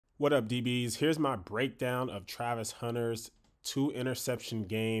What up, DBs? Here's my breakdown of Travis Hunter's 2-interception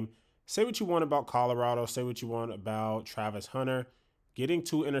game. Say what you want about Colorado. Say what you want about Travis Hunter. Getting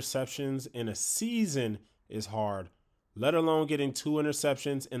 2 interceptions in a season is hard, let alone getting 2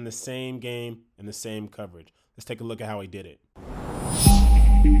 interceptions in the same game in the same coverage. Let's take a look at how he did it.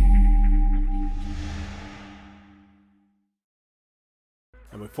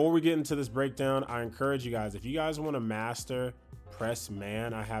 And before we get into this breakdown, I encourage you guys, if you guys want to master press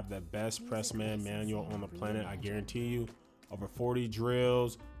man, I have the best press man manual on the planet. I guarantee you, over 40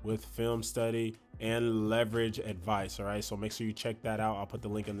 drills with film study and leverage advice. All right, so make sure you check that out. I'll put the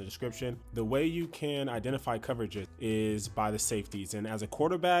link in the description. The way you can identify coverages is by the safeties, and as a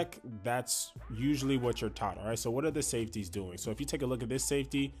quarterback, that's usually what you're taught. All right, so what are the safeties doing? So if you take a look at this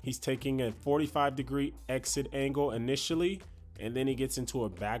safety, he's taking a 45-degree exit angle initially, and then he gets into a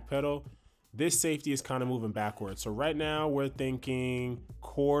back pedal. This safety is kind of moving backwards. So right now we're thinking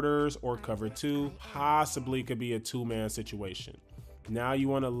quarters or cover 2, possibly could be a 2-man situation. Now you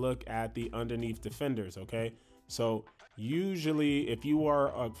want to look at the underneath defenders, okay? So usually if you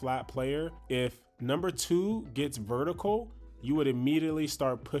are a flat player, if number 2 gets vertical, you would immediately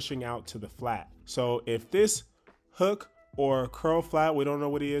start pushing out to the flat. So if this hook or curl flat, we don't know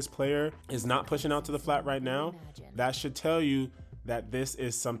what he is, player is not pushing out to the flat right now, that should tell you that this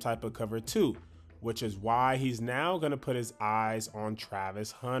is some type of cover 2, which is why he's now going to put his eyes on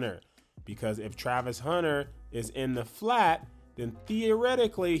Travis Hunter. Because if Travis Hunter is in the flat, then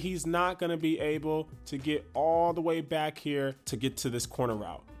theoretically he's not going to be able to get all the way back here to get to this corner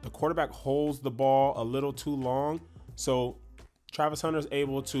route. The quarterback holds the ball a little too long, so Travis Hunter is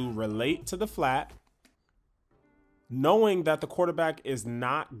able to relate to the flat, knowing that the quarterback is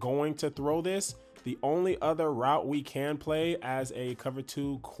not going to throw this. The only other route we can play as a cover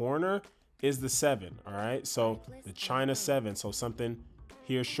 2 corner is the 7. All right, so the China 7, so something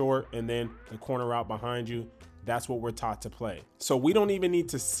here short and then the corner route behind you. That's what we're taught to play. So we don't even need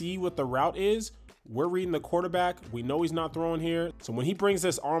to see what the route is. We're reading the quarterback. We know he's not throwing here. So when he brings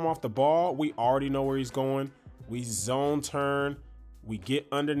this arm off the ball, we already know where he's going. We zone turn, we get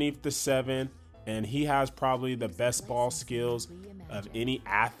underneath the 7, and he has probably the best ball skills of any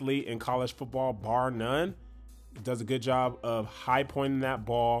athlete in college football, bar none. Does a good job of high pointing that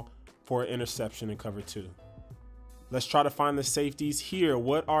ball for an interception in cover 2. Let's try to find the safeties here.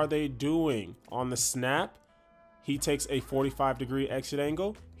 What are they doing? On the snap, he takes a 45-degree exit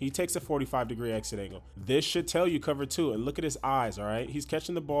angle. He takes a 45-degree exit angle. This should tell you cover 2. And look at his eyes, all right? He's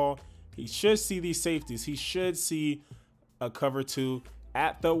catching the ball. He should see these safeties. He should see a cover 2.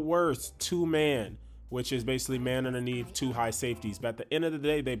 At the worst, 2-man, which is basically man underneath 2 high safeties. But at the end of the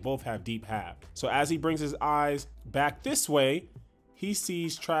day, they both have deep half. So as he brings his eyes back this way, he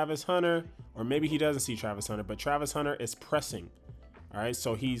sees Travis Hunter, or maybe he doesn't see Travis Hunter, but Travis Hunter is pressing. All right,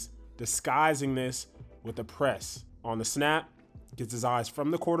 so he's disguising this with a press. On the snap, gets his eyes from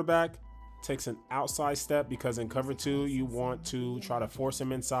the quarterback, takes an outside step because in cover 2, you want to try to force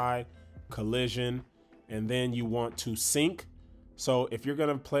him inside, collision, and then you want to sink. So if you're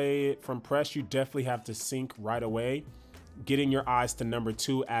going to play it from press, you definitely have to sink right away, getting your eyes to number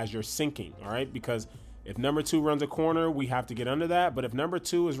 2 as you're sinking, all right? Because if number 2 runs a corner, we have to get under that. But if number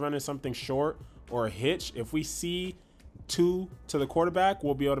 2 is running something short or a hitch, if we see 2 to the quarterback,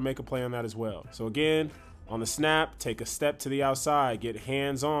 we'll be able to make a play on that as well. So again, on the snap, take a step to the outside, get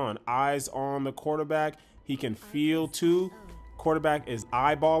hands on, eyes on the quarterback. He can feel 2. Quarterback is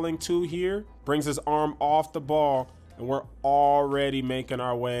eyeballing 2 here, brings his arm off the ball, and we're already making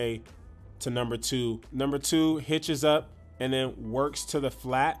our way to number 2. Number 2 hitches up and then works to the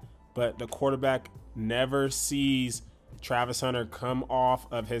flat, but the quarterback never sees Travis Hunter come off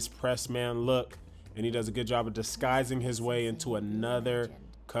of his press man look, and he does a good job of disguising his way into another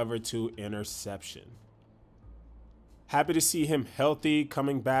cover 2 interception. Happy to see him healthy,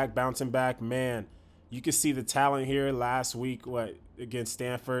 coming back, bouncing back. Man, you can see the talent here last week against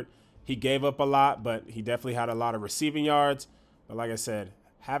Stanford. He gave up a lot, but he definitely had a lot of receiving yards. But like I said,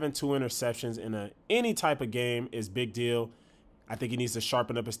 having 2 interceptions in any type of game is big deal. I think he needs to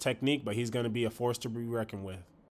sharpen up his technique, but he's going to be a force to be reckoned with.